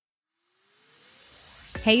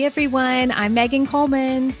Hey everyone, I'm Megan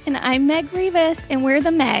Coleman. And I'm Meg Rivas, and we're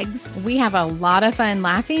the Megs. We have a lot of fun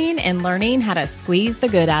laughing and learning how to squeeze the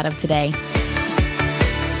good out of today.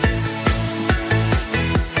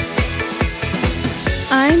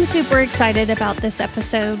 I'm super excited about this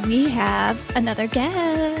episode. We have another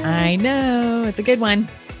guest. I know, it's a good one.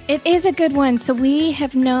 It is a good one. So we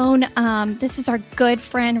have known, this is our good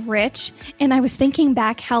friend, Rich. And I was thinking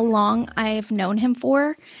back how long I've known him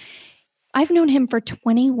for. I've known him for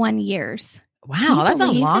 21 years. Wow, that's a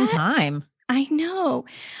long time. I know.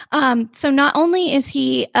 So not only is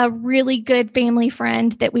he a really good family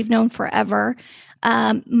friend that we've known forever,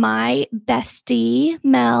 my bestie,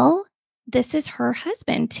 Mel, this is her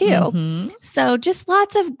husband too. Mm-hmm. So just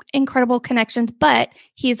lots of incredible connections, but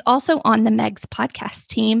he's also on the Megs podcast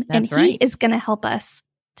team. That's and right. He is going to help us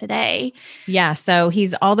today. Yeah, so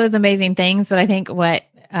he's all those amazing things, but I think what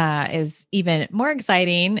is even more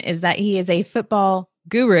exciting is that he is a football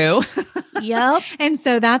guru. Yep. And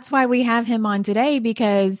so that's why we have him on today,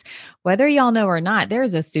 because whether y'all know or not,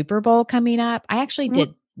 there's a Super Bowl coming up. I actually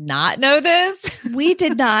did not know this. We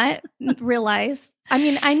did not realize. I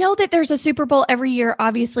mean, I know that there's a Super Bowl every year,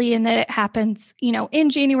 obviously, and that it happens, in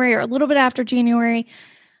January or a little bit after January.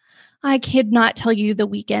 I could not tell you the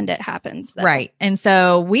weekend it happens, though. Right. And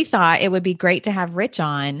so we thought it would be great to have Rich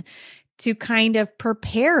on to kind of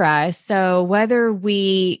prepare us. So whether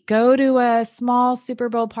we go to a small Super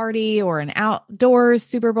Bowl party or an outdoors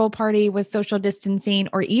Super Bowl party with social distancing,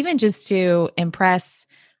 or even just to impress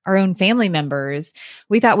our own family members,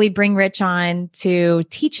 we thought we'd bring Rich on to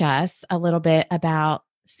teach us a little bit about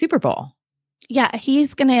Super Bowl. Yeah,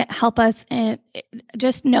 he's going to help us and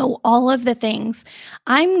just know all of the things.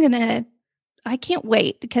 I can't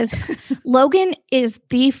wait because Logan is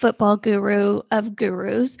the football guru of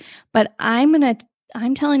gurus, but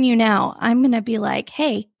I'm telling you now, I'm going to be like,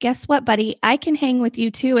 hey, guess what, buddy? I can hang with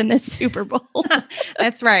you too in this Super Bowl.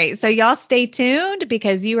 That's right. So y'all stay tuned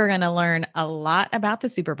because you are going to learn a lot about the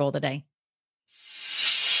Super Bowl today.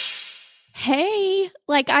 Hey,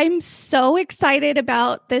 I'm so excited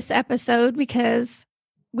about this episode because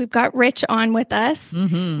we've got Rich on with us.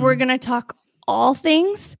 Mm-hmm. We're going to talk all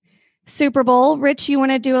things Super Bowl. Rich, you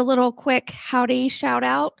want to do a little quick howdy shout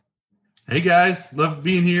out? Hey guys, love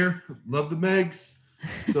being here. Love the Megs.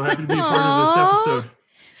 So happy to be a part of this episode.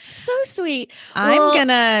 So sweet. I'm going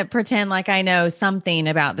to pretend like I know something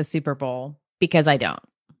about the Super Bowl because I don't.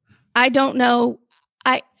 I don't know.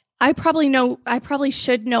 I probably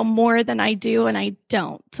should know more than I do, and I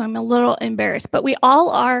don't. So I'm a little embarrassed. But we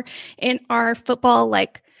all are in our football,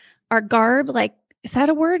 our garb. Is that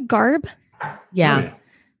a word? Garb? Yeah. Oh, yeah.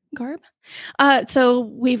 Garb. So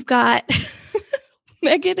we've got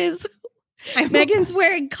Megan's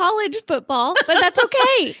wearing college football, but that's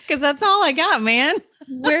okay because that's all I got, man.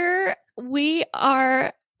 We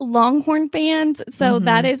are Longhorn fans, so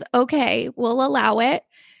that is okay. We'll allow it.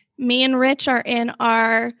 Me and Rich are in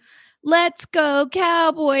our Let's Go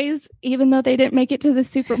Cowboys, even though they didn't make it to the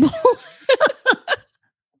Super Bowl.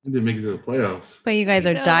 We didn't make it to the playoffs. But you guys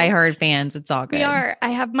are diehard fans. It's all good. We are. I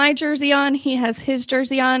have my jersey on. He has his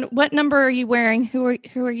jersey on. What number are you wearing? Who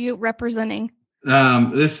are you representing?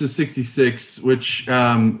 This is 66, which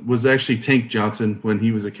was actually Tank Johnson when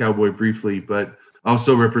he was a Cowboy briefly, but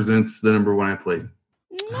also represents the number 1 I played.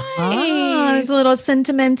 Nice. There's a little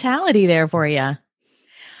sentimentality there for you.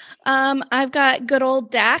 I've got good old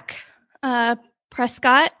Dak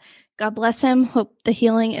Prescott. God bless him. Hope the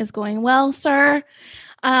healing is going well, sir.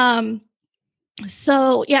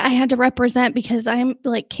 So yeah, I had to represent because I'm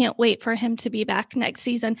can't wait for him to be back next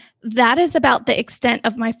season. That is about the extent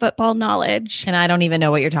of my football knowledge. And I don't even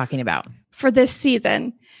know what you're talking about. For this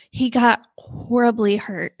season, he got horribly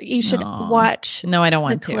hurt. You should watch. No, I don't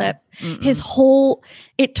want the clip.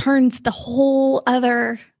 It turns the whole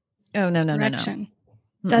other direction,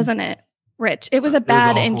 doesn't it, Rich? It was a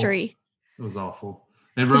bad injury. It was awful.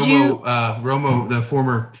 And Romo, the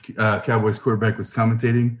former Cowboys quarterback, was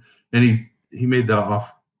commentating, and he made the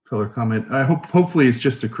off-color comment. Hopefully it's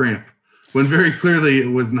just a cramp, when very clearly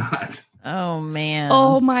it was not. Oh man!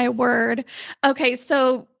 Oh my word! Okay,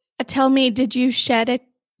 so tell me, did you shed a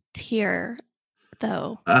tear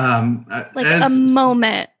though? A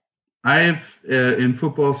moment. I have in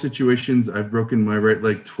football situations, I've broken my right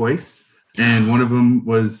leg twice, and one of them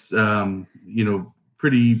was,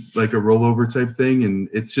 pretty like a rollover type thing, and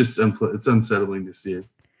it's just it's unsettling to see it.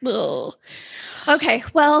 Ugh. Okay,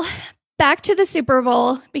 well, back to the Super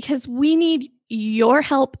Bowl because we need your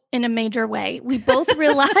help in a major way. We both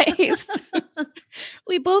realized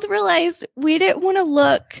we didn't want to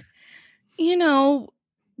look,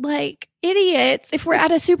 like idiots if we're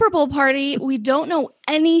at a Super Bowl party. We don't know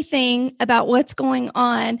anything about what's going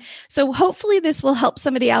on. So hopefully this will help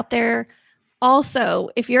somebody out there. Also,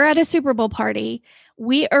 if you're at a Super Bowl party,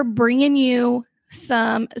 we are bringing you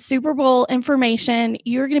some Super Bowl information.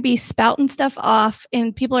 You're going to be spouting stuff off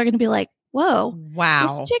and people are going to be like, whoa,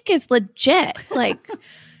 wow, this chick is legit. Like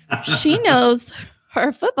she knows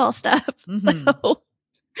her football stuff. Mm-hmm. So,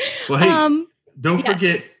 well, hey, don't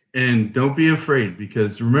forget and don't be afraid,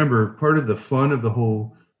 because remember, part of the fun of the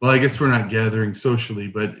whole, well, I guess we're not gathering socially,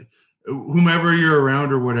 but whomever you're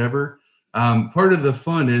around or whatever, part of the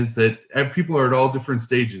fun is that people are at all different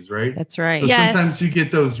stages, right? That's right. So sometimes you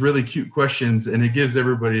get those really cute questions and it gives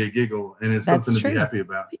everybody a giggle and it's something to be happy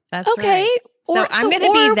about. That's okay. Right. So I'm going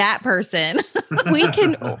to be that person.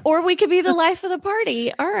 we could be the life of the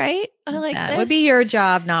party. All right. I like that. This. Would be your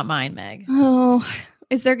job, not mine, Meg. Oh,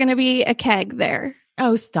 is there going to be a keg there?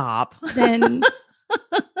 Oh, stop. Then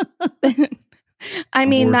I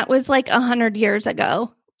mean, that was like 100 years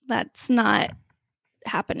ago. That's not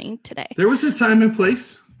happening today. There was a time and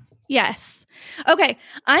place. Yes. Okay.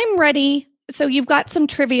 I'm ready. So you've got some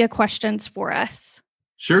trivia questions for us.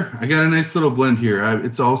 Sure. I got a nice little blend here.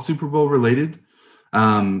 It's all Super Bowl related. A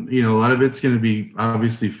lot of it's going to be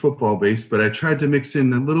obviously football based, but I tried to mix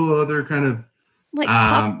in a little other kind of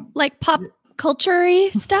pop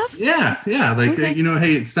culture-y stuff. Yeah. Okay.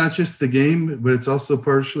 Hey, it's not just the game, but it's also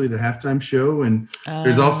partially the halftime show. And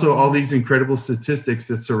there's also all these incredible statistics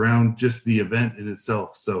that surround just the event in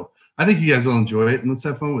itself. So I think you guys will enjoy it and let's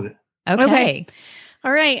have fun with it. Okay.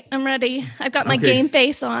 All right. I'm ready. I've got my game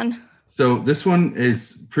face on. So this one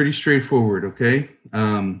is pretty straightforward. Okay.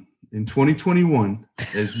 In 2021,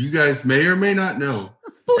 as you guys may or may not know.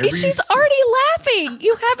 She's already laughing.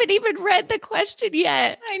 You haven't even read the question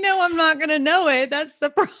yet. I know I'm not going to know it. That's the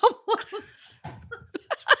problem.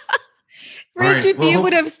 Rich, if you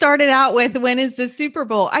would have started out with when is the Super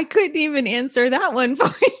Bowl, I couldn't even answer that one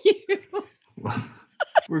for you.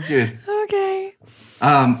 We're good. Okay.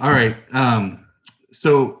 All right.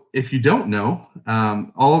 So if you don't know,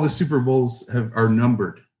 all the Super Bowls are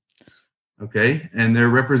numbered. Okay. And they're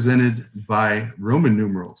represented by Roman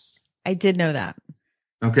numerals. I did know that.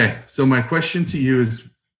 Okay. So my question to you is,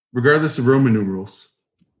 regardless of Roman numerals,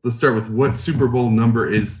 let's start with what Super Bowl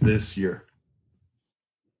number is this year?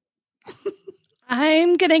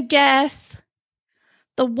 I'm going to guess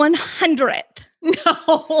the 100th.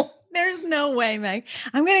 No, there's no way, Meg.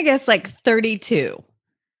 I'm going to guess like 32.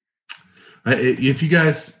 If you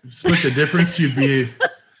guys split the difference, you'd be...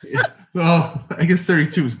 Well, I guess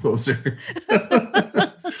 32 is closer.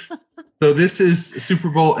 So this is Super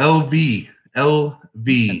Bowl LV.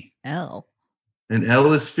 LV. L. And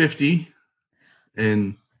L is 50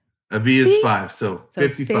 and a V is 5. So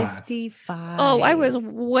 55. 55. Oh, I was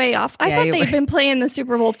way off. I thought they'd been playing the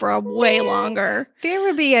Super Bowl for a way longer. There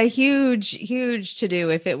would be a huge to do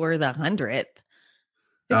if it were the 100th.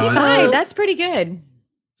 55. That's pretty good.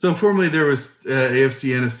 So formerly there was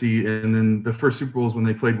AFC, NFC, and then the first Super Bowls when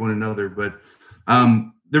they played one another. But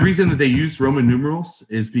the reason that they used Roman numerals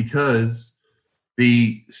is because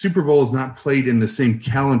the Super Bowl is not played in the same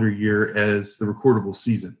calendar year as the recordable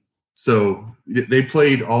season. So they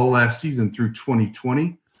played all last season through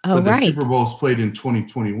 2020, but the Super Bowl is played in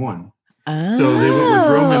 2021. Oh. So they went with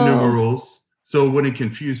Roman numerals so it wouldn't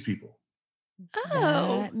confuse people.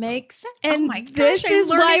 Oh, that makes sense. And oh my gosh, this is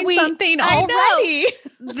why we something already.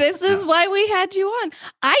 This is why we had you on.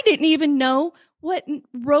 I didn't even know what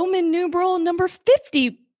Roman numeral number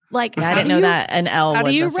 50 like. I didn't know that an L. How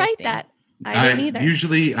was do you a write 50. that? I didn't either.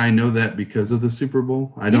 Usually, I know that because of the Super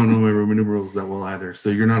Bowl. I don't know my Roman numerals that well either,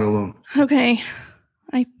 so you're not alone. Okay.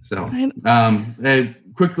 A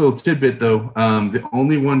quick little tidbit though. The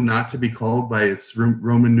only one not to be called by its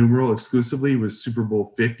Roman numeral exclusively was Super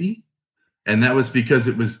Bowl 50. And that was because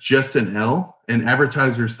it was just an L, and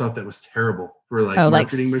advertisers thought that was terrible for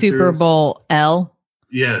marketing Super materials. Bowl L.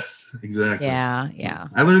 Yes, exactly. Yeah.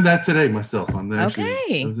 I learned that today myself.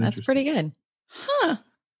 That's pretty good. Huh.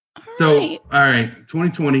 All right,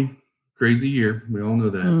 2020, crazy year. We all know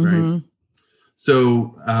that, right?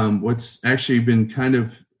 So what's actually been kind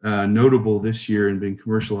of notable this year and been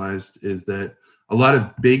commercialized is that a lot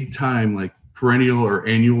of big time perennial or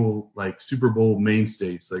annual Super Bowl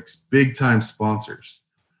mainstays, big time sponsors,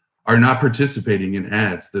 are not participating in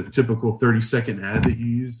ads. The typical 30-second ad that you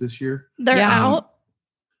use this year, they're out.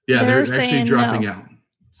 Yeah, they're actually dropping out.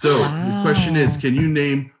 So the question is, can you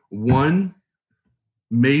name one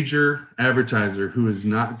major advertiser who is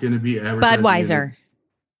not going to be advertising? Budweiser.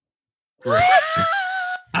 What?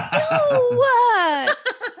 No. How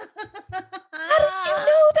did you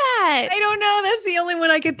know that? that? I don't know. That's the only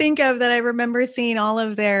one I could think of that I remember seeing all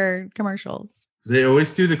of their commercials. They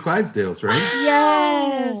always do the Clydesdales, right?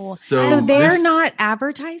 Yes. So they're this- not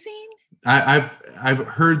advertising? I've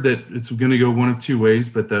heard that it's going to go one of two ways,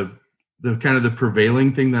 but the kind of the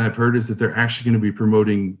prevailing thing that I've heard is that they're actually going to be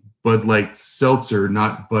promoting Bud Light Seltzer,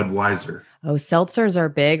 not Budweiser. Oh, seltzers are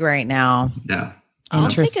big right now. Yeah. I'll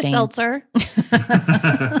take a Interesting. seltzer.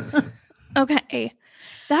 Okay.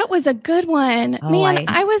 That was a good one. Oh, Man,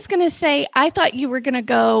 I was going to say, I thought you were going to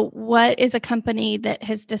go, what is a company that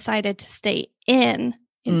has decided to stay in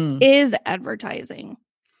and is advertising?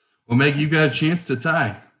 Well, Meg, you got a chance to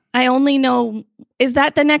tie. I only know, is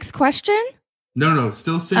that the next question? No,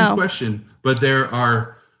 still same question, but there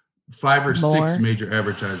are 5 or More? 6 major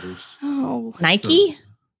advertisers. Oh, Nike?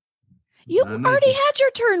 you Nike. already had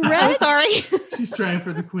your turn, Red. Oh, sorry. She's trying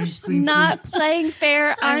for the queen. Not playing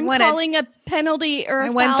fair. I I'm wanted- calling a penalty or I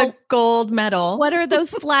a want foul. the gold medal. What are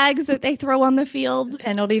those flags that they throw on the field?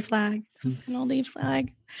 penalty flag? Penalty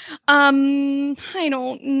flag. I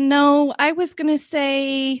don't know. I was gonna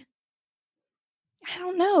say, I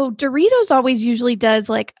don't know. Doritos always usually does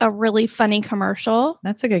like a really funny commercial.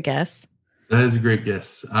 That's a good guess. That is a great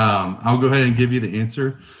guess. I'll go ahead and give you the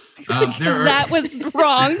answer. Because that was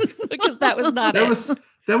wrong. Because that was not that it.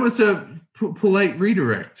 was a polite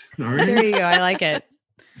redirect. All right. There you go. I like it.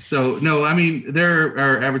 So no, I mean there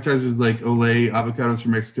are advertisers like Olay, Avocados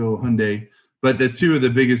from Mexico, Hyundai, but the 2 of the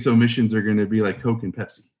biggest omissions are going to be like Coke and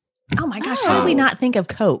Pepsi. Oh my gosh. How did we not think of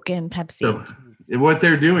Coke and Pepsi? So what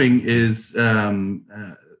they're doing is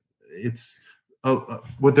it's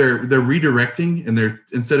what they're redirecting, and they're,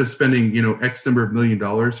 instead of spending X number of $1 million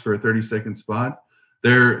for a 30-second spot,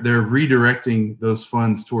 they're redirecting those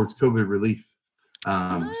funds towards COVID relief.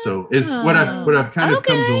 So is what I've kind of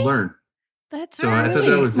come to learn. That's So I thought that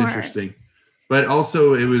really was smart. interesting. But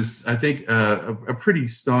also it was, I think, a pretty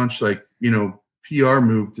staunch, PR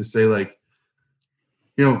move to say,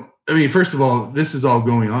 I mean, first of all, this is all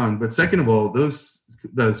going on. But second of all, those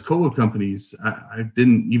cola companies, I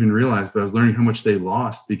didn't even realize, but I was learning how much they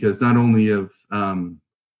lost, because not only of,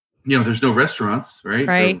 there's no restaurants, right?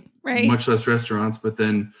 Right. Right. Much less restaurants, but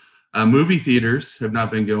then movie theaters have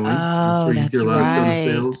not been going. Oh, where you that's get a lot of soda right.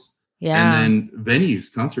 sales. Yeah. And then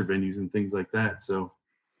venues, concert venues and things like that. So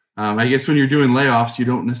I guess when you're doing layoffs, you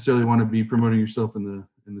don't necessarily want to be promoting yourself in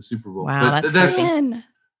the Super Bowl. Wow, but that's Man,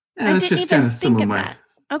 I that's didn't just even kind of some think of of my. that.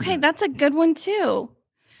 Okay, that's a good one too.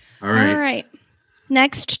 All right. All right.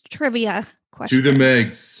 Next trivia question. To the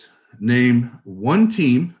Megs. Name one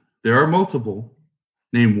team. There are multiple.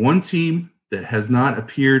 Name one team that has not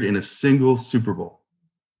appeared in a single Super Bowl.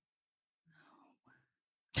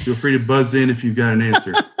 Feel free to buzz in if you've got an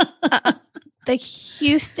answer. The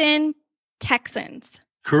Houston Texans.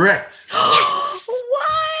 Correct. What?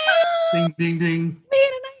 Ding, ding, ding. Man,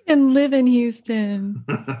 and I even live in Houston.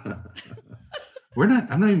 I'm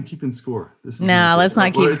not even keeping score. This is No, let's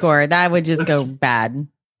not keep it's- score. That would just go that's- bad.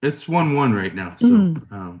 It's 1-1 right now. So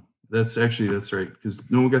that's right. Because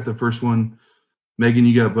no one got the first one. Megan,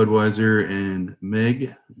 you got Budweiser, and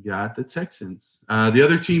Meg got the Texans. The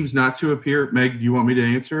other teams not to appear. Meg, do you want me to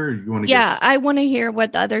answer, or do you want to Yeah, guess? I want to hear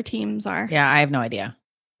what the other teams are. Yeah, I have no idea.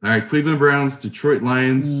 All right, Cleveland Browns, Detroit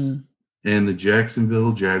Lions, and the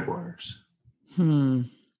Jacksonville Jaguars.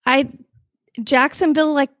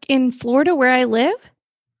 Jacksonville, like in Florida where I live?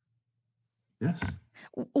 Yes.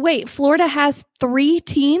 Wait, Florida has 3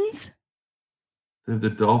 teams? They have the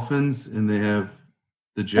Dolphins, and they have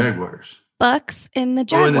the Jaguars. Bucks and the Oh,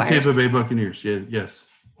 Jaguars. and the Tampa Bay Buccaneers. Yeah, yes.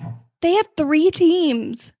 They have 3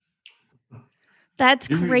 teams. That's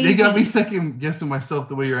crazy. They got me second guessing myself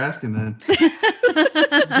the way you're asking that.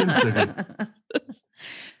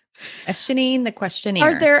 Questioning the questionnaire.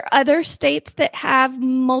 Are there other states that have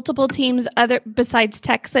multiple teams besides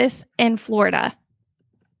Texas and Florida?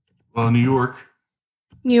 Well, New York,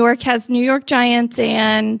 New York has New York Giants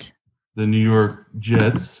and the New York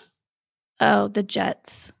Jets. the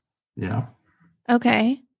Jets. Yeah.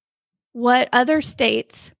 Okay. What other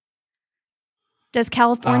states? Does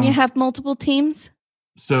California have multiple teams?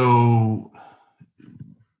 So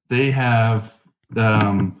they have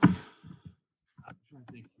I'm trying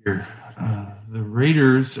to think here. The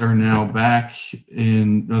Raiders are now back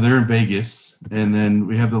they're in Vegas, and then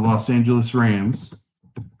we have the Los Angeles Rams.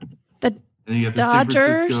 The and you got the Dodgers?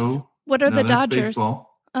 San Francisco. What are No, the that's Dodgers?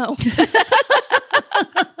 baseball. Oh.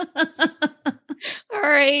 All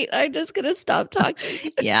right. I'm just going to stop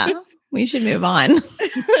talking. Yeah, we should move on.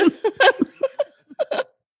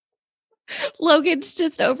 Logan's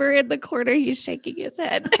just over in the corner. He's shaking his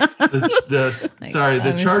head. Sorry,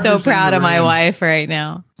 the I'm Chargers. so and proud the of my Rams. wife right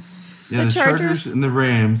now. Yeah, the Chargers and the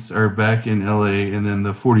Rams are back in LA, and then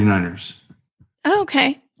the 49ers. Oh,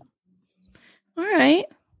 okay. All right.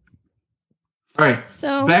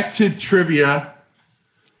 So back to trivia.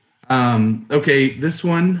 Okay, this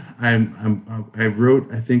one I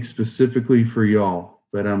wrote, I think, specifically for y'all,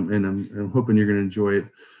 but I'm hoping you're going to enjoy it.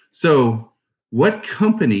 So, what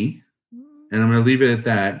company, and I'm going to leave it at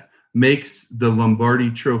that, makes the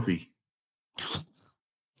Lombardi Trophy?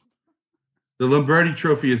 The Lombardi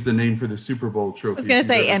Trophy is the name for the Super Bowl trophy. I was going to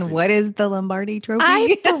say, and what is the Lombardi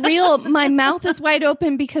Trophy? For real, my mouth is wide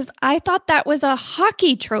open because I thought that was a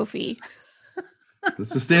hockey trophy.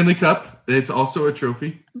 It's the Stanley Cup. It's also a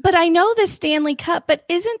trophy. But I know the Stanley Cup, but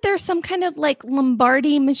isn't there some kind of like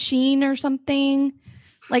Lombardi machine or something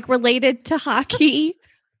like related to hockey?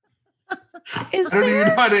 I don't even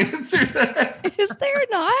know how to answer that. Is there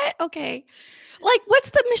not? Okay. Like,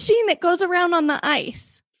 what's the machine that goes around on the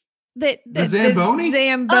ice? The Zamboni?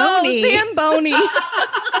 Zamboni. Oh, Zamboni.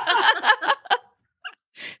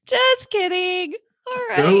 Just kidding. All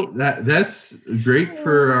right. So that's great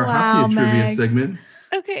for our hockey trivia segment.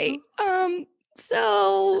 Okay.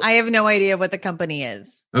 So I have no idea what the company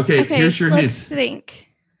is. Okay, here's your hint. Think.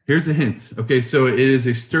 Here's a hint. Okay, so it is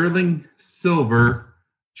a sterling silver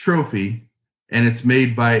trophy, and it's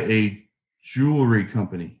made by a jewelry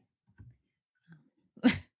company.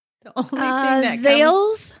 The only thing that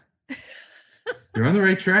Zales. You're on the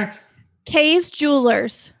right track. Kay's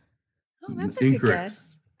Jewelers. Oh, that's a Incorrect. good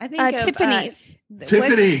guess. I think Tiffany's.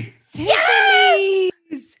 Tiffany.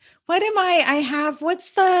 Tiffany's. What am I have? What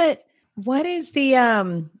is the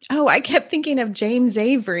I kept thinking of James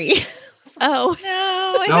Avery. Oh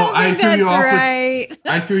no, I threw you off right.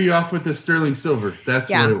 I threw you off with the sterling silver. That's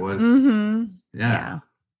what it was. Mm-hmm. Yeah.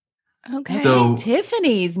 Okay. So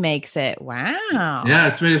Tiffany's makes it. Wow. Yeah,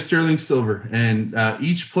 it's made of sterling silver, and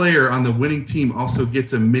each player on the winning team also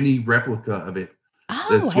gets a mini replica of it. Oh,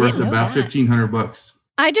 that's worth about $1,500.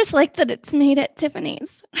 I just like that it's made at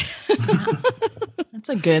Tiffany's. That's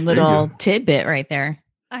a good little tidbit right there.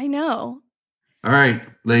 I know. All right,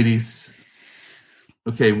 ladies.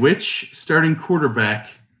 Okay, which starting quarterback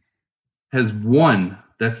has won?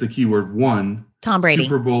 That's the key word. Won Tom Brady.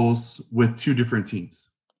 Super Bowls with two different teams.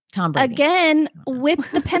 Tom Brady. Again,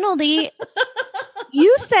 with the penalty,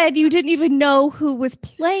 you said you didn't even know who was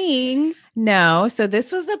playing. No. So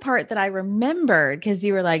this was the part that I remembered because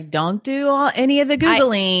you were like, don't do any of the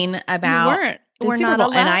Googling about the We're Super not Bowl.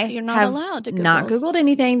 allowed, And I you're not have allowed to Google. not Googled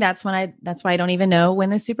anything. That's why I don't even know when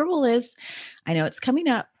the Super Bowl is. I know it's coming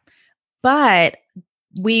up, but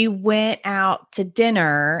we went out to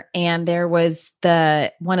dinner and there was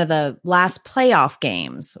one of the last playoff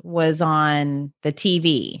games was on the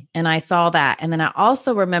TV and I saw that. And then I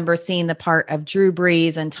also remember seeing the part of Drew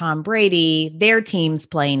Brees and Tom Brady, their teams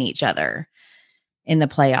playing each other in the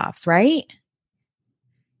playoffs, right?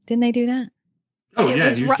 Didn't they do that? Oh,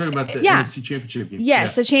 yeah. You're talking about the NFC Championship game.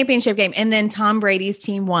 Yes, the championship game. And then Tom Brady's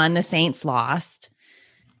team won, the Saints lost.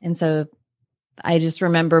 And so I just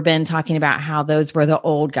remember Ben talking about how those were the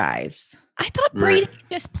old guys. I thought Brady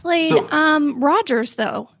just played Rodgers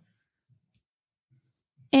though.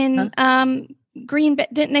 And Green Bay,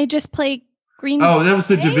 didn't they just play Green Bay? Oh, that was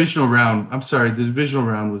the divisional round. I'm sorry, the divisional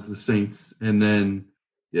round was the Saints, and then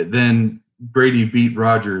Brady beat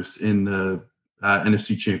Rodgers in the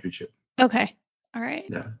NFC Championship. Okay. All right.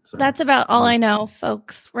 Yeah. That's about all I know,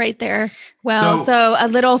 folks, right there. Well, so a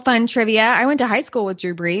little fun trivia. I went to high school with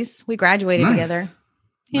Drew Brees. We graduated together.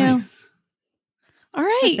 Yeah. Nice. All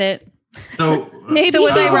right. That's it. So, so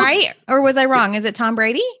was I right or was I wrong? Is it Tom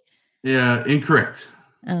Brady? Yeah, incorrect.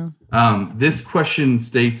 Oh. This question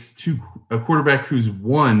states a quarterback who's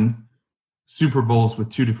won Super Bowls with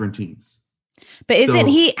two different teams. But has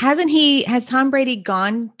Tom Brady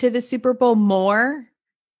gone to the Super Bowl more?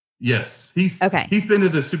 Yes, he's been to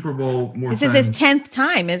the Super Bowl more times. This is his 10th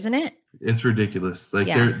time, isn't it? It's ridiculous. Like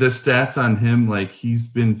the stats on him, like he's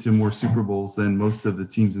been to more Super Bowls than most of the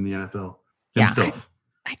teams in the NFL himself.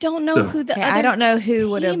 I don't know who the other I don't know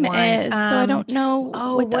who would have won. So I don't know.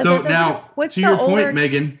 What's to your point,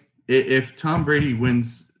 Megan, if Tom Brady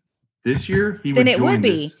wins this year, then it would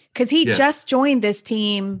be because he just joined this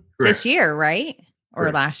team this year, right?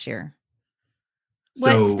 Or last year.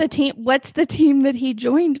 What's the team that he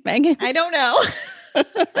joined, Megan? I don't know.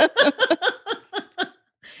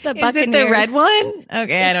 The Buccaneers. Is it the red one?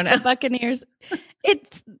 Okay, I don't know. The Buccaneers.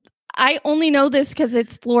 I only know this because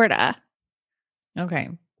it's Florida. Okay.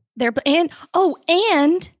 Maybe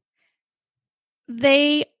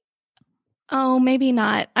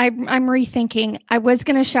not. I'm rethinking. I was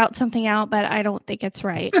going to shout something out, but I don't think it's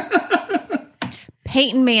right.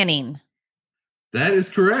 Peyton Manning. That is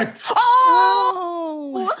correct.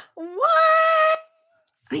 Oh, what?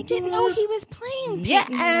 I didn't know he was playing.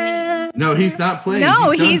 Yeah. No, he's not playing.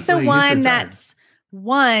 No, he's the playing. one He's retired. that's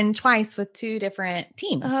won twice with two different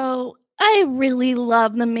teams. Oh, I really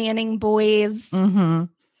love the Manning boys. Mm-hmm.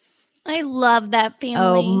 I love that family.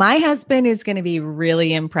 Oh, my husband is going to be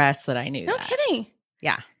really impressed that I knew no that. kidding.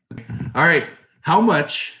 Yeah. All right. How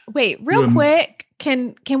much? Wait, real quick,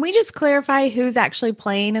 can we just clarify who's actually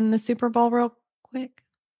playing in the Super Bowl real quick?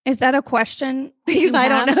 Is that a question? Because I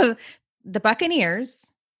don't know. The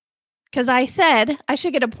Buccaneers. Because I said I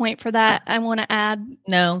should get a point for that. I want to add.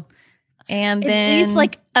 No. And It then needs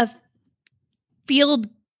like a field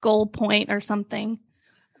goal point or something.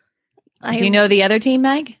 do you know the other team,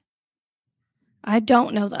 Meg? I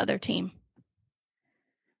don't know the other team.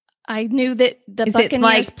 I knew that the Is Buccaneers it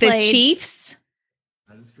like played. the Chiefs?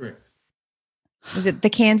 That is correct. Is it the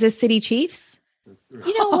Kansas City Chiefs? That's correct.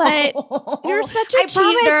 You know what? You're such a I cheater.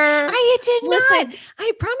 promise I did Listen. not.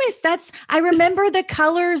 I promise. I remember the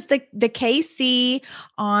colors, the KC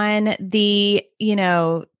on the,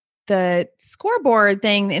 the scoreboard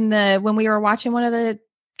thing when we were watching one of the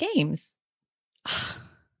games.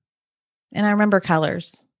 And I remember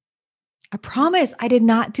colors. I promise I did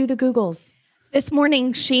not do the Googles. This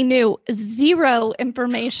morning, she knew zero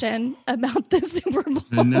information about the Super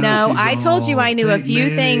Bowl. No, I told you I knew a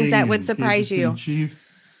few things that would surprise you.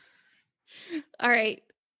 Chiefs. All right.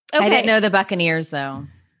 Okay. I didn't know the Buccaneers, though.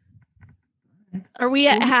 Are we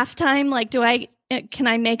at halftime? Like, can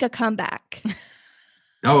I make a comeback?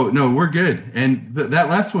 Oh, no, we're good. And that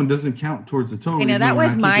last one doesn't count towards the total. That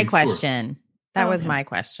was my question. question. That was my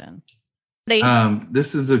question.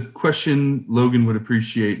 This is a question Logan would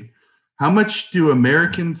appreciate. How much do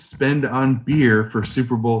Americans spend on beer for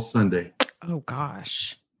Super Bowl Sunday? Oh,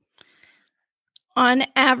 gosh. On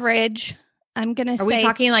average, I'm going to say. Are we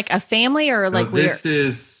talking like a family or like this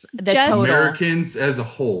is the just total? Americans as a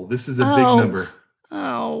whole. This is a big number.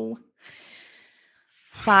 Oh.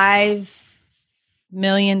 $5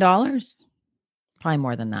 million? Probably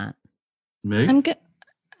more than that. Meg?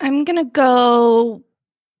 I'm going to go.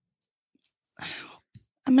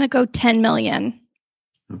 I'm going to go 10 million.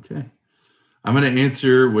 Okay. I'm going to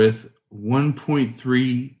answer with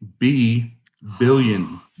 1.3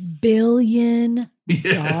 billion. Billion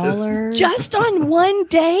Yes. dollars? Just on one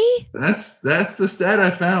day? That's the stat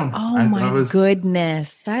I found. Oh, my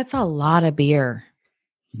goodness. That's a lot of beer.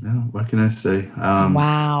 No, what can I say?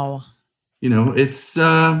 Wow.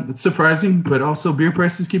 It's surprising, but also beer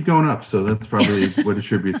prices keep going up. So that's probably what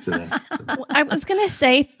attributes to that. So. Well, I was going to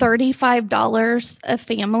say $35 a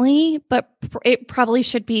family, but it probably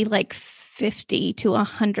should be like 50 to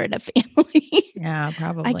 100 a family. Yeah,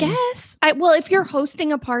 probably. I guess. Well, if you're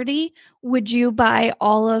hosting a party, would you buy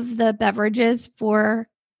all of the beverages for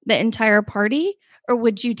the entire party, or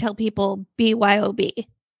would you tell people BYOB?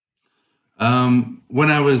 When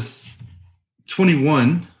I was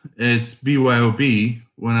 21, it's BYOB.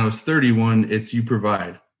 When I was 31, it's you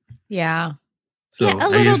provide. Yeah. So yeah,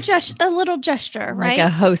 a little gesture, right? Like a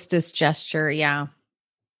hostess gesture. Yeah.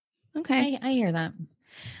 Okay. I hear that.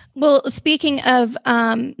 Well, speaking of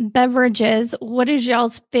beverages, what is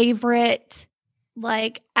y'all's favorite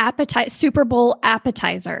Super Bowl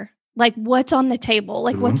appetizer? Like, what's on the table?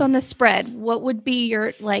 Like, what's on the spread? What would be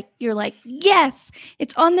you're like, yes,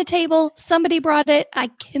 it's on the table. Somebody brought it. I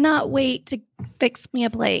cannot wait to fix me a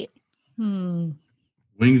plate. Wings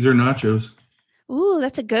or nachos? Ooh,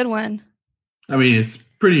 that's a good one. I mean, it's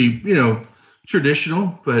pretty,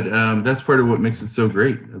 traditional, but that's part of what makes it so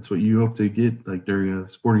great. That's what you hope to get like during a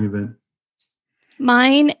sporting event.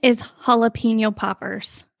 Mine is jalapeno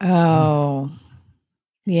poppers. Oh,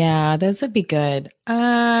 yeah, those would be good.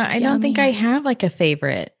 I don't think I have like a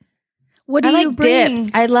favorite. What do I you like bring? dips.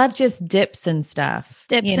 I love just dips and stuff.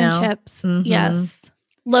 Dips and chips. Mhm. Yes.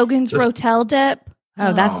 Logan's Rotel dip.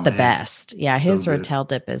 Oh, that's the man. best. Yeah, So his good. Rotel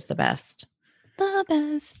dip is the best. The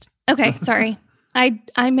best. Okay, sorry.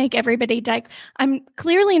 I make everybody die. I'm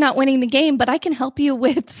clearly not winning the game, but I can help you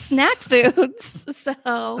with snack foods. So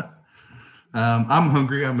I'm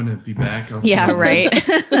hungry. I'm going to be back. I'll see Yeah, you. right.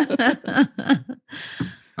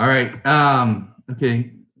 All right.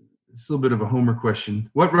 Okay. It's a little bit of a homer question.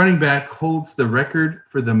 What running back holds the record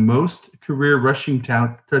for the most career rushing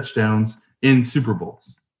touchdowns in Super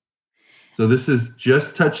Bowls? So this is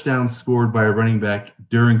just touchdowns scored by a running back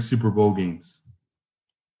during Super Bowl games.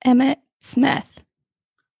 Emmitt Smith.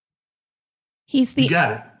 He's the You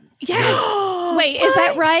got it. Yes. Wait, is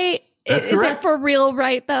that right? That's is it correct. for real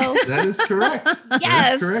right though? That is correct. That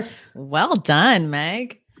Yes. is correct. Well done,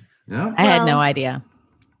 Meg. Yeah. I had no Well, idea.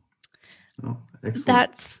 Oh,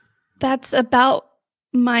 excellent. That's about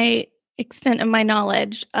my extent of my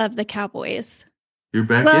knowledge of the Cowboys. You're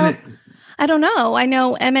back well, in it. I don't know. I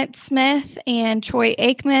know Emmitt Smith and Troy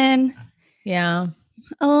Aikman. Yeah.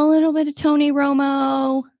 A little bit of Tony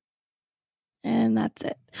Romo. And that's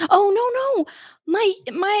it. Oh, no. Well,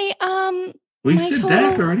 you my said total-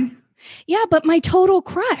 Dak already. Yeah, but my total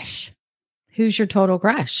crush Who's your total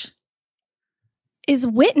crush? is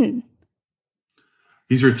Witten.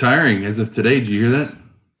 He's retiring as of today. Did you hear that?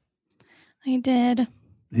 I did.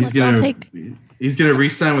 He's Let's gonna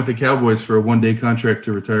re-sign with the Cowboys for a one-day contract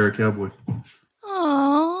to retire a Cowboy.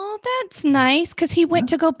 Oh, that's nice. Because he went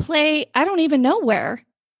to go play, I don't even know where.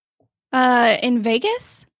 In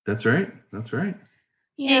Vegas? That's right. That's right.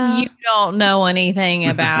 Yeah. And you don't know anything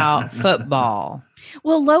about football.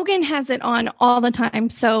 Well, Logan has it on all the time.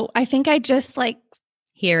 So I think I just like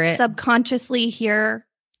Hear it. subconsciously hear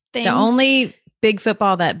things. The only big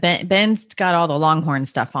football that Ben's got all the Longhorn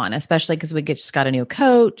stuff on, especially because we just got a new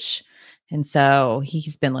coach. And so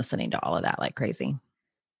he's been listening to all of that like crazy.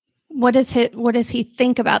 What does he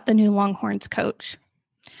think about the new Longhorns coach?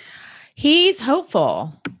 He's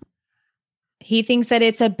hopeful. He thinks that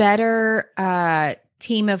it's a better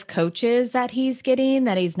team of coaches that he's getting,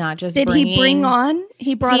 that he's not just He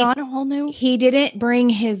brought on a whole new. He didn't bring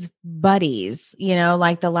his buddies,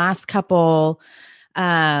 like the last couple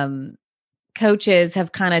coaches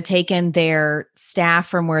have kind of taken their staff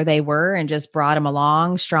from where they were and just brought them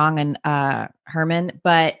along, Strong and Herman.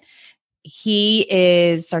 But he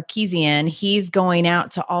is Sarkisian. He's going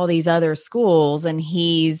out to all these other schools and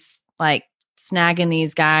he's like snagging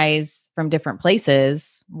these guys from different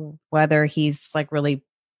places, whether he's like really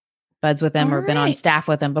buds with them or been on staff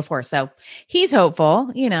with them before. So he's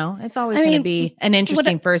hopeful. It's always going to be an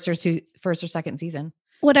interesting first or second season.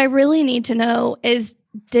 What I really need to know is,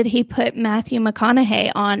 did he put Matthew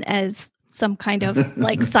McConaughey on as some kind of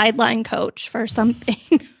like sideline coach for something?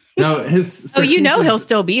 No, he'll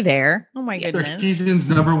still be there. Oh my goodness. Sarkisian's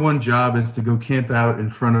number one job is to go camp out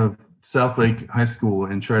in front of South Lake High School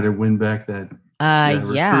and try to win back that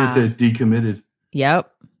recruit that decommitted.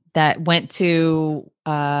 Yep. That went to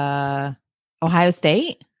Ohio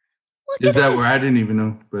State. Is that where I didn't even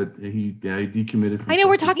know, but he decommitted. I know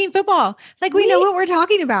we're talking football. Like we know what we're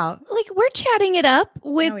talking about. Like we're chatting it up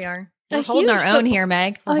with. We are. We're holding our own here,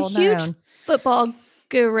 Meg. We're holding our own. Football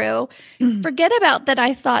guru. Forget about that.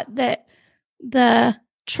 I thought that the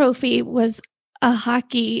trophy was a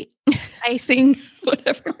hockey icing,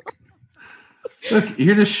 whatever. Look,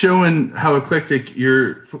 you're just showing how eclectic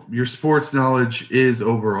your sports knowledge is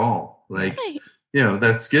overall. Like,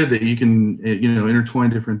 that's good that you can, intertwine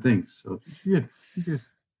different things. So you're good.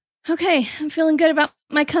 Okay, I'm feeling good about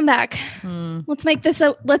my comeback. Let's make this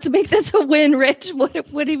a win, Rich. What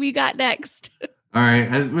have you got next? All right,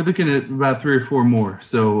 we're looking at about 3 or 4 more.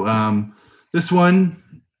 So this one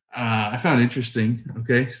I found interesting.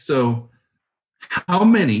 Okay, so how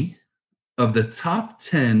many of the top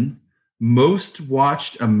 10 most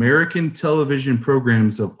watched American television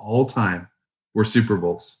programs of all time were Super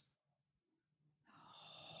Bowls?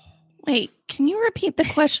 Wait, can you repeat the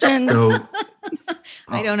question? So,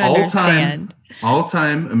 I don't understand.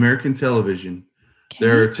 All-time American television. Okay.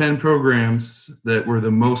 There are 10 programs that were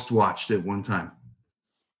the most watched at one time.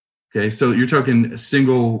 Okay, so you're talking a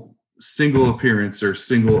single appearance or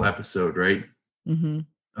single episode, right? Mm-hmm.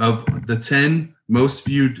 Of the 10 most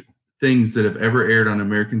viewed things that have ever aired on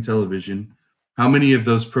American television, how many of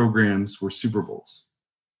those programs were Super Bowls?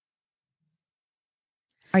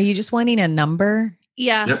 Are you just wanting a number?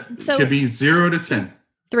 Yeah. Yep. So it could be 0 to 10.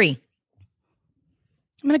 3.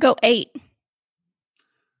 I'm going to go 8.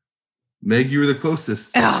 Meg, you were the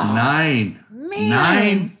closest. 9. Man.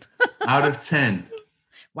 9 out of 10.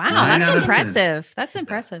 Wow, that's impressive. That's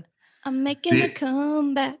impressive. I'm making a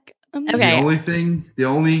comeback. Okay. The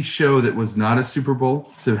only show that was not a Super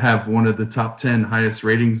Bowl to have one of the top 10 highest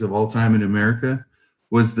ratings of all time in America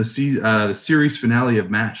was the series finale of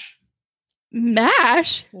MASH.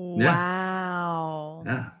 MASH? Wow.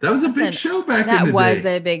 Yeah, that was a big show back in the day. That was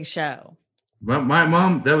a big show. But my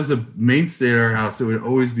mom, that was a mainstay at our house. It would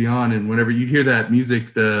always be on, and whenever you hear that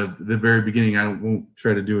music, the very beginning, I won't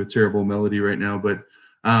try to do a terrible melody right now, but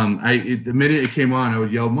the minute it came on, I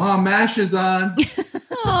would yell, "Mom, MASH is on!"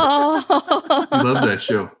 Oh, I love that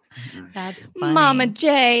show. That's funny. Mama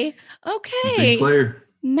J. Okay, big player.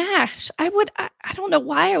 MASH. I don't know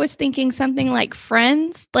why I was thinking something like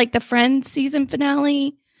Friends, like the Friends season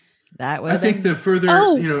finale. That was. I think the further, if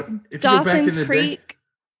Dawson's you go back in the Creek.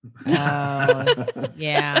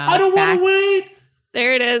 Yeah. I don't want to wait.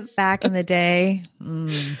 There it is. Back in the day.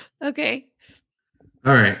 Okay.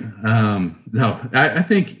 All right. No, I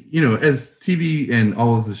think, as TV and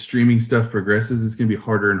all of the streaming stuff progresses, it's going to be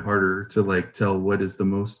harder and harder to tell what is the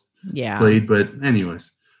most played. But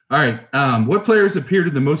anyways, All right. What players appeared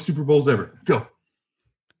in the most Super Bowls ever? Go.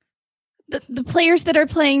 The players that are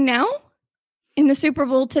playing now in the Super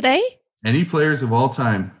Bowl today? Any players of all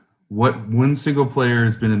time. What one single player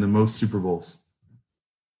has been in the most Super Bowls?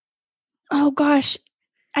 Oh, gosh.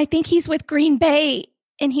 I think he's with Green Bay,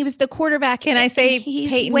 and he was the quarterback. Can I say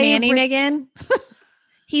Peyton Manning again?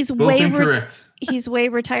 He's Both way incorrect. He's way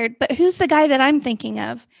retired. But who's the guy that I'm thinking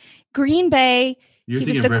of? Green Bay. You're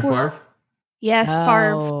thinking Brett Favre? Yes,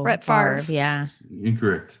 Favre. Brett Favre. Yeah.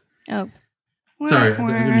 Incorrect. Oh. Sorry,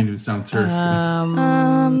 I didn't mean to sound terse.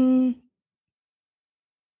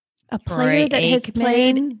 A player that has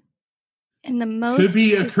played in the most. Could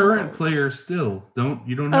be a current player still.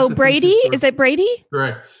 You don't have to Brady? Is it Brady?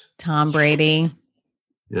 Correct. Tom Brady.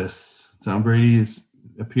 Yes. Tom Brady has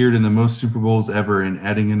appeared in the most Super Bowls ever and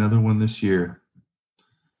adding another one this year.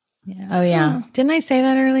 Yeah. Oh, yeah. Didn't I say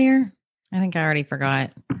that earlier? I think I already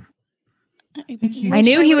forgot. I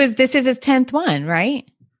knew he was. This is his 10th one, right?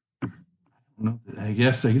 No, I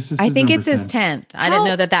guess this I is think it's 10. his 10th. I didn't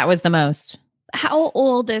know that was the most. How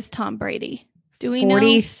old is Tom Brady? Do we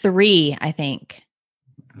 43, I think.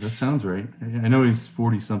 That sounds right. I know he's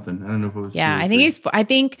 40 something. I don't know if it was. Yeah, I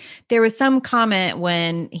think there was some comment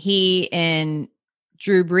when he and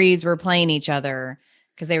Drew Brees were playing each other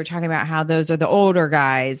because they were talking about how those are the older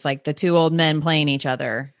guys, like the two old men playing each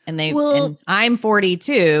other. And I'm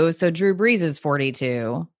 42, so Drew Brees is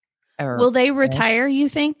 42. Will they retire, you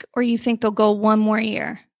think, or you think they'll go one more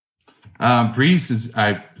year? Brees is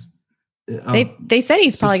they said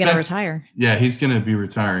he's probably going to retire. Yeah, he's going to be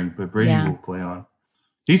retiring, but Brady will play on.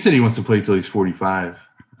 He said he wants to play till he's 45.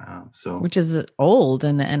 Which is old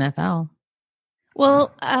in the NFL.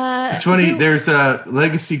 Well, it's funny. There's a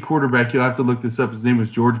legacy quarterback. You'll have to look this up. His name was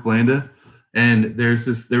George Blanda, and there was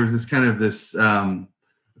this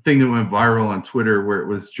thing that went viral on Twitter where it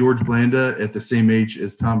was George Blanda at the same age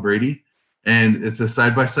as Tom Brady, and it's a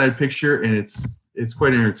side-by-side picture, and it's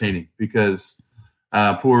quite entertaining because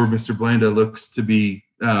poor Mr. Blanda looks to be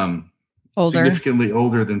significantly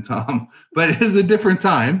older than Tom, but it is a different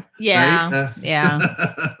time. Yeah. Right? Yeah.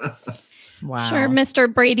 Wow. Sure.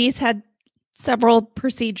 Mr. Brady's had several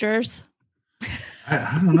procedures.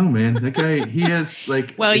 I don't know, man. That guy, he has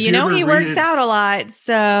like. Well, he works out a lot,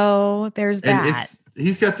 so there's that.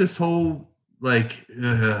 He's got this whole he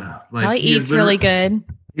eats really good.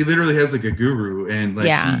 He literally has like a guru, and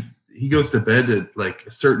he goes to bed at like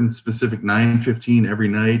a certain specific 9:15 every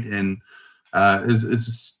night, and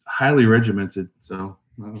is highly regimented. So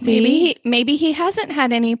maybe he hasn't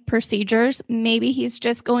had any procedures. Maybe he's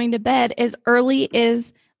just going to bed as early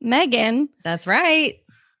as Megan. That's right.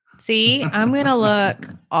 See, I'm going to look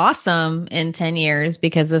awesome in 10 years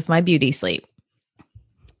because of my beauty sleep.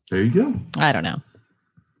 There you go. I don't know.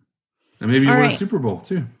 And maybe you won a Super Bowl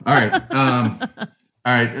too. All right. All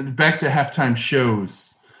right. Back to halftime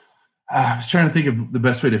shows. I was trying to think of the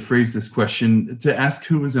best way to phrase this question. To ask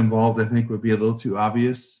who was involved, I think would be a little too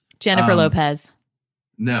obvious. Jennifer Lopez.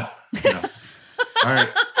 No. All right.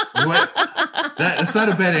 What? That's not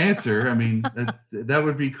a bad answer. I mean, that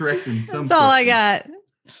would be correct in some. That's all I got.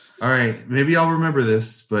 All right. Maybe I'll remember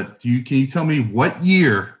this, but can you tell me what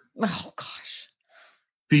year? Oh, gosh.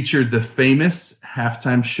 Featured the famous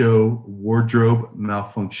halftime show Wardrobe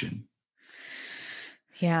Malfunction?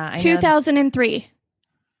 Yeah. 2003.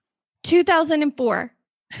 2004.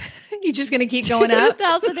 You're just going to keep going up?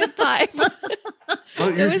 2005.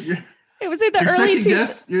 Well, it was in the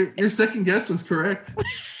early Your second guess was correct.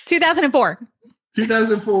 2004.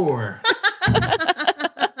 2004.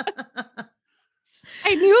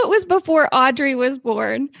 I knew it was before Audrey was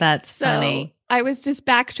born. That's funny. I was just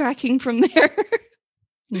backtracking from there.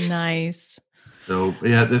 Nice. So,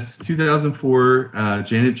 yeah, that's 2004.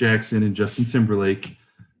 Janet Jackson and Justin Timberlake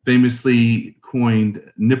famously coined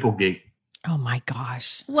Nipplegate. Oh, my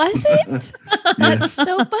gosh. Was it? Yes.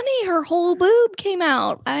 So funny. Her whole boob came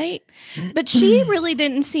out. But she really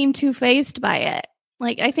didn't seem too fazed by it.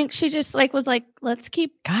 Like, I think she just was like, let's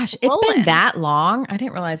keep. Gosh, it's been that long. I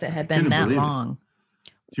didn't realize it had been that long.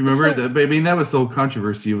 Do you remember that? I mean, that was the whole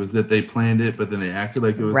controversy, was that they planned it, but then they acted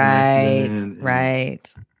like it was an accident.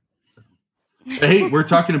 Right. But hey, we're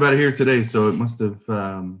talking about it here today, so it must have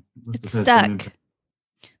it's stuck.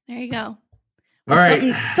 There you go. All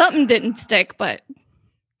right. Something didn't stick, but.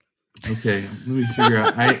 Okay, let me figure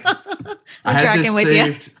out. I'm tracking with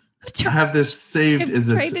you. I have this saved as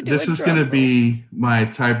this was going to be my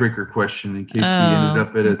tiebreaker question in case we ended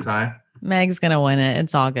up at a tie. Meg's going to win it.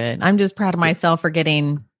 It's all good. I'm just proud of myself for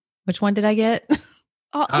getting, which one did I get?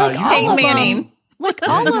 Peyton Manning. Like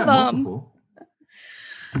all of them. Multiple.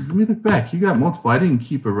 Let me look back. You got multiple. I didn't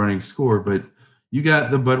keep a running score, but you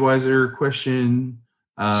got the Budweiser question.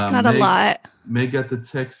 got a lot. Meg got the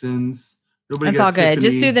Texans. That's all good. Tiffany.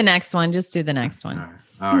 Just do the next one. All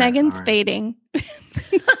right. Megan's fading.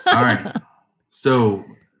 All right. So,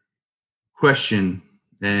 question,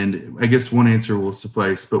 and I guess one answer will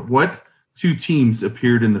suffice, but what two teams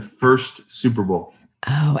appeared in the first Super Bowl?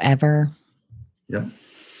 Oh, ever? Yep.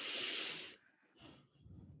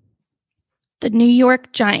 The New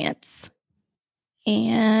York Giants.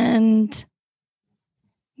 And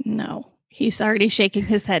no. He's already shaking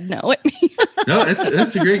his head no at me. No,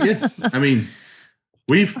 that's a great guess. I mean,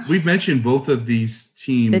 we've mentioned both of these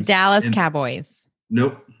teams. The Dallas Cowboys.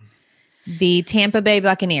 Nope. The Tampa Bay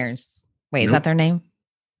Buccaneers. Wait, is that their name?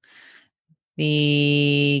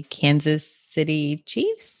 The Kansas City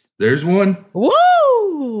Chiefs? There's one.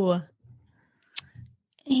 Whoa!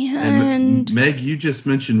 And Meg, you just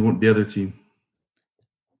mentioned the other team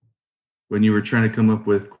when you were trying to come up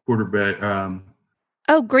with quarterback.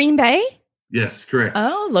 Green Bay? Yes, correct.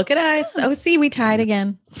 Oh, look at us. Oh, see, we tied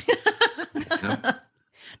again. Yep.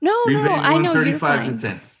 No, I know you're 35 to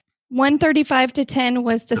 10. 135 to 10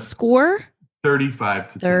 was the score? 35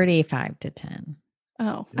 to 10. 35 to 10.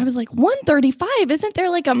 Oh, I was like, 135? Isn't there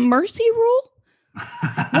like a mercy rule?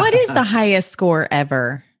 What is the highest score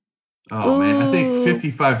ever? Oh, man. I think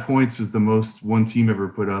 55 points is the most one team ever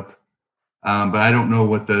put up. But I don't know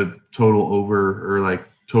what the total over or like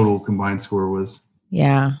total combined score was.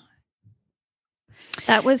 Yeah.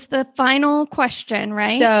 That was the final question,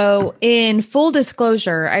 right? So in full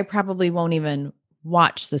disclosure, I probably won't even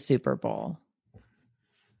watch the Super Bowl.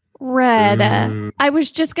 Red, I was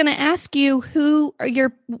just going to ask you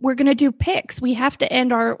we're going to do picks. We have to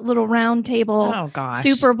end our little round table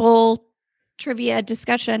Super Bowl trivia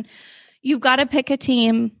discussion. You've got to pick a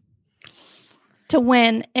team to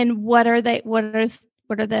win. And what are they winning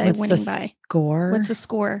by? Score? What's the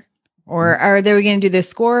score? Or are they going to do the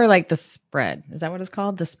score or like the spread? Is that what it's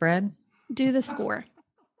called? The spread? Do the score.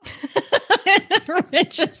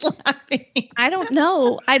 Rich is laughing. I don't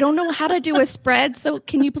know how to do a spread. So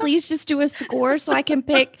can you please just do a score so I can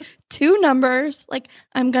pick two numbers? Like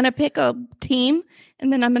I'm going to pick a team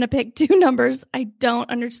and then I'm going to pick two numbers. I don't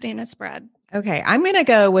understand a spread. Okay. I'm going to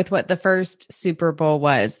go with what the first Super Bowl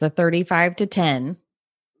was, the 35 to 10.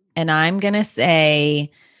 And I'm going to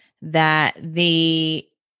say that the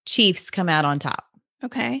Chiefs come out on top.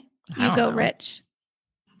 Okay. You go, Rich.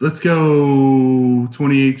 Let's go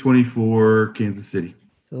 28-24 Kansas City.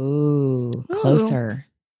 Ooh, closer.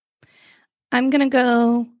 I'm going to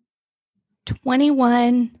go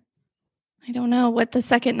 21. I don't know what the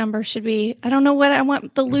second number should be. I don't know what I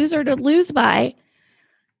want the loser to lose by.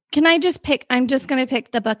 Can I just pick? I'm just going to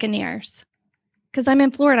pick the Buccaneers because I'm in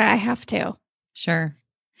Florida. I have to. Sure.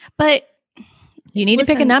 But you need to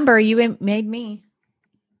pick a number. You made me.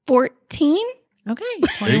 14? Okay.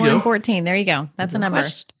 21-14. There you go. That's a number.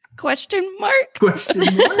 Question mark? Question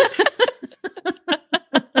mark?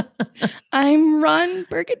 I'm Ron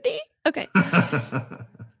Burgundy. Okay.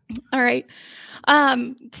 All right.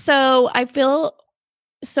 So I feel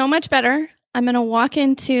so much better. I'm going to walk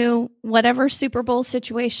into whatever Super Bowl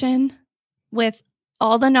situation with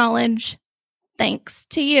all the knowledge. Thanks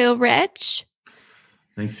to you, Rich.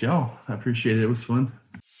 Thanks, y'all. I appreciate it. It was fun.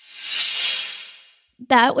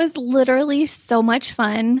 That was literally so much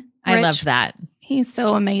fun. Rich, I love that. He's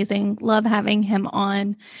so amazing. Love having him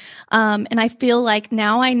on. And I feel like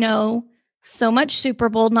now I know so much Super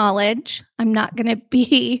Bowl knowledge. I'm not going to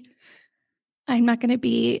be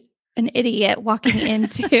an idiot walking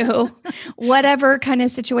into whatever kind of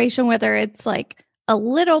situation, whether it's like a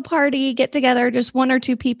little party, get together, just one or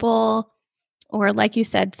two people, or like you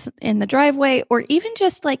said, in the driveway, or even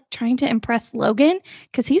just like trying to impress Logan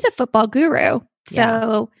because he's a football guru.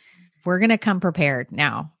 So we're going to come prepared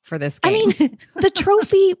now for this game. I mean, the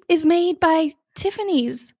trophy is made by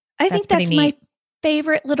Tiffany's. I think that's my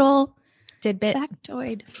favorite little tidbit.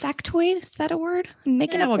 Factoid. Factoid? Is that a word? I'm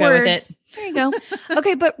making up we'll words. Go with it. There you go.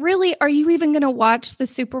 Okay, but really, are you even going to watch the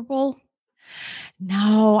Super Bowl?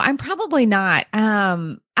 No, I'm probably not.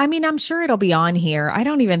 I mean, I'm sure it'll be on here. I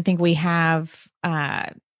don't even think we have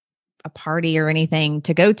a party or anything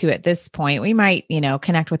to go to at this point. We might,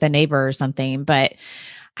 connect with a neighbor or something, but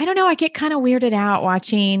I don't know. I get kind of weirded out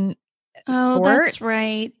watching sports. That's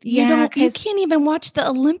right. You can't even watch the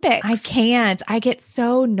Olympics. I can't. I get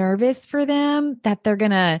so nervous for them that they're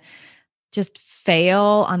going to just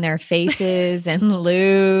fail on their faces and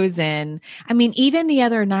lose. And I mean, even the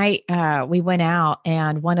other night, we went out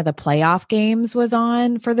and one of the playoff games was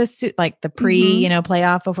on for the pre,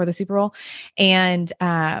 playoff before the Super Bowl. And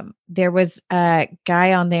there was a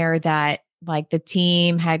guy on there that like the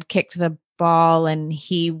team had kicked the ball and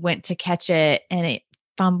he went to catch it and it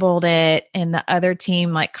fumbled it and the other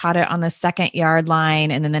team like caught it on the 2-yard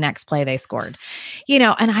line. And then the next play they scored,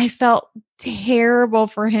 and I felt terrible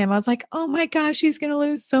for him. I was like, oh my gosh, he's going to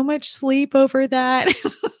lose so much sleep over that.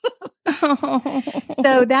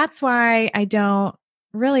 So that's why I don't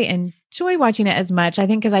really enjoy watching it as much. I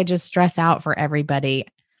think because I just stress out for everybody.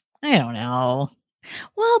 I don't know.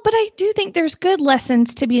 Well, but I do think there's good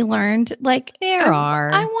lessons to be learned. Like there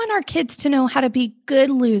are. I want our kids to know how to be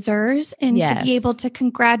good losers and to be able to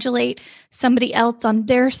congratulate somebody else on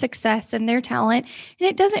their success and their talent. And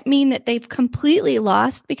it doesn't mean that they've completely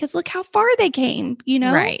lost, because look how far they came,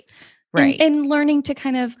 Right. And learning to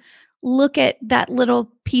kind of look at that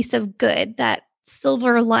little piece of good, that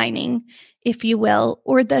silver lining, if you will,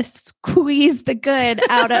 or the squeeze the good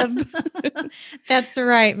out of. That's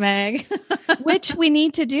right, Meg. Which we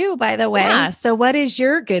need to do, by the way. Yeah. So what is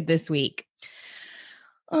your good this week?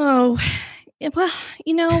 Oh, well,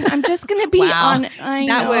 I'm just going to be on.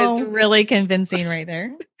 That was really convincing right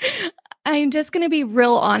there. I'm just going to be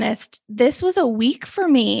real honest. This was a week for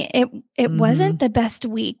me. It wasn't the best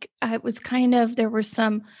week. It was there were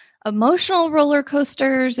some emotional roller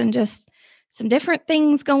coasters and just some different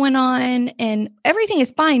things going on, and everything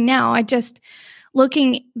is fine now. I just,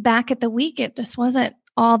 looking back at the week, it just wasn't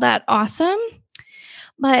all that awesome.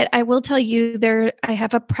 But I will tell you, I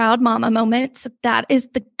have a proud mama moment. So that is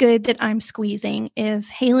the good that I'm squeezing. Is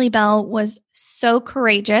Haley Bell was so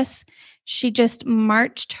courageous. She just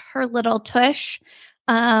marched her little tush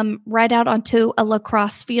right out onto a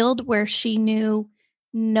lacrosse field where she knew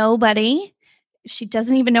nobody. She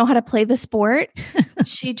doesn't even know how to play the sport.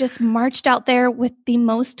 She just marched out there with the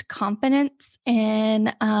most confidence.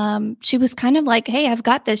 And she was kind of like, hey, I've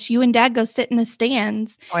got this. You and Dad go sit in the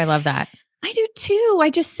stands. Oh, I love that. I do too. I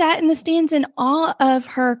just sat in the stands in awe of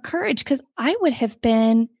her courage, because I would have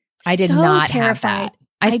been not terrified. Have that.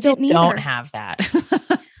 I still don't have that.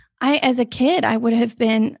 As a kid, I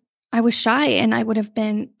was shy, and I would have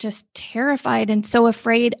been just terrified and so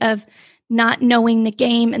afraid of not knowing the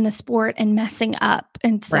game and the sport and messing up.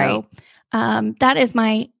 And so that is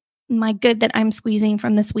my good that I'm squeezing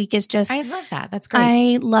from this week, is just, I love that. That's great.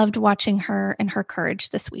 I loved watching her and her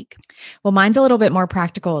courage this week. Well, mine's a little bit more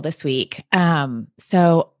practical this week.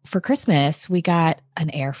 So for Christmas, we got an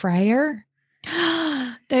air fryer.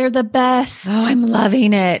 They're the best. Oh, I'm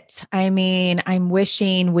loving it. I mean, I'm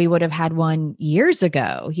wishing we would have had one years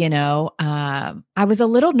ago. I was a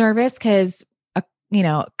little nervous because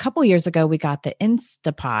a couple years ago, we got the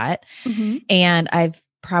Instapot, and I've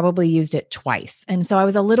probably used it twice. And so I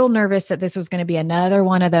was a little nervous that this was going to be another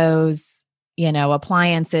one of those,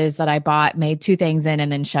 appliances that I bought, made 2 things in, and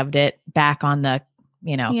then shoved it back on the,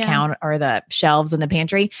 counter or the shelves in the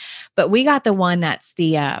pantry. But we got the one that's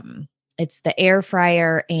it's the air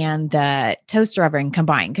fryer and the toaster oven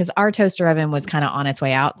combined, because our toaster oven was kind of on its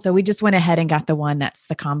way out. So we just went ahead and got the one that's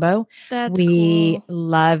the combo. We cool.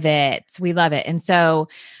 love it. We love it. And so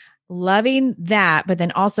loving that, but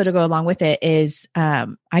then also to go along with it is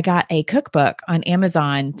I got a cookbook on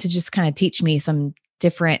Amazon to just kind of teach me some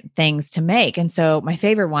different things to make. And so my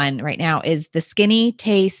favorite one right now is the Skinny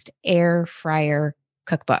Taste Air Fryer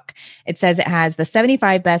Cookbook. It says it has the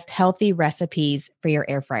 75 best healthy recipes for your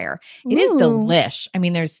air fryer. It is delish. I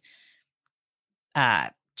mean, there's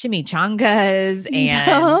chimichangas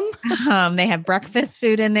and they have breakfast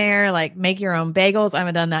food in there, like make your own bagels. I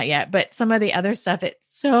haven't done that yet, but some of the other stuff,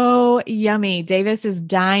 it's so yummy. Davis is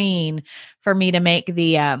dying for me to make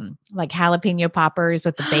the like jalapeno poppers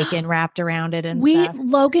with the bacon wrapped around it and stuff.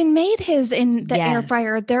 Logan made his in the air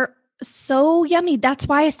fryer. They're so yummy. That's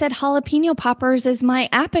why I said jalapeno poppers is my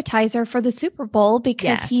appetizer for the Super Bowl,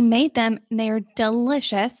 because he made them and they are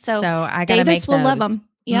delicious. So I gotta Davis will love them.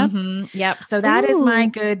 Yep. Mm-hmm. Yep. So that is my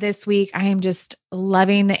good this week. I am just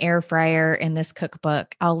loving the air fryer in this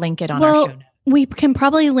cookbook. I'll link it on our show notes. We can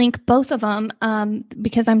probably link both of them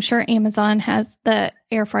because I'm sure Amazon has the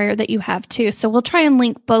air fryer that you have too. So we'll try and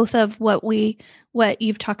link both of what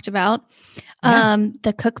you've talked about,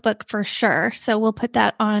 the cookbook for sure. So we'll put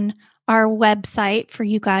that on our website for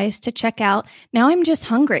you guys to check out. Now I'm just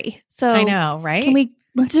hungry. So I know, right?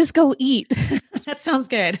 Let's just go eat. That sounds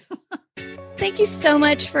good. Thank you so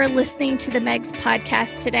much for listening to the Megs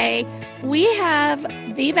podcast today. We have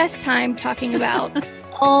the best time talking about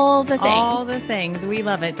all the things. All the things. We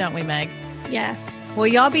love it, don't we, Meg? Yes. Well,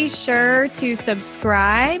 y'all be sure to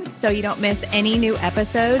subscribe so you don't miss any new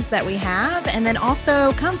episodes that we have. And then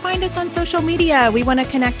also come find us on social media. We want to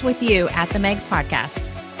connect with you at the Megs Podcast.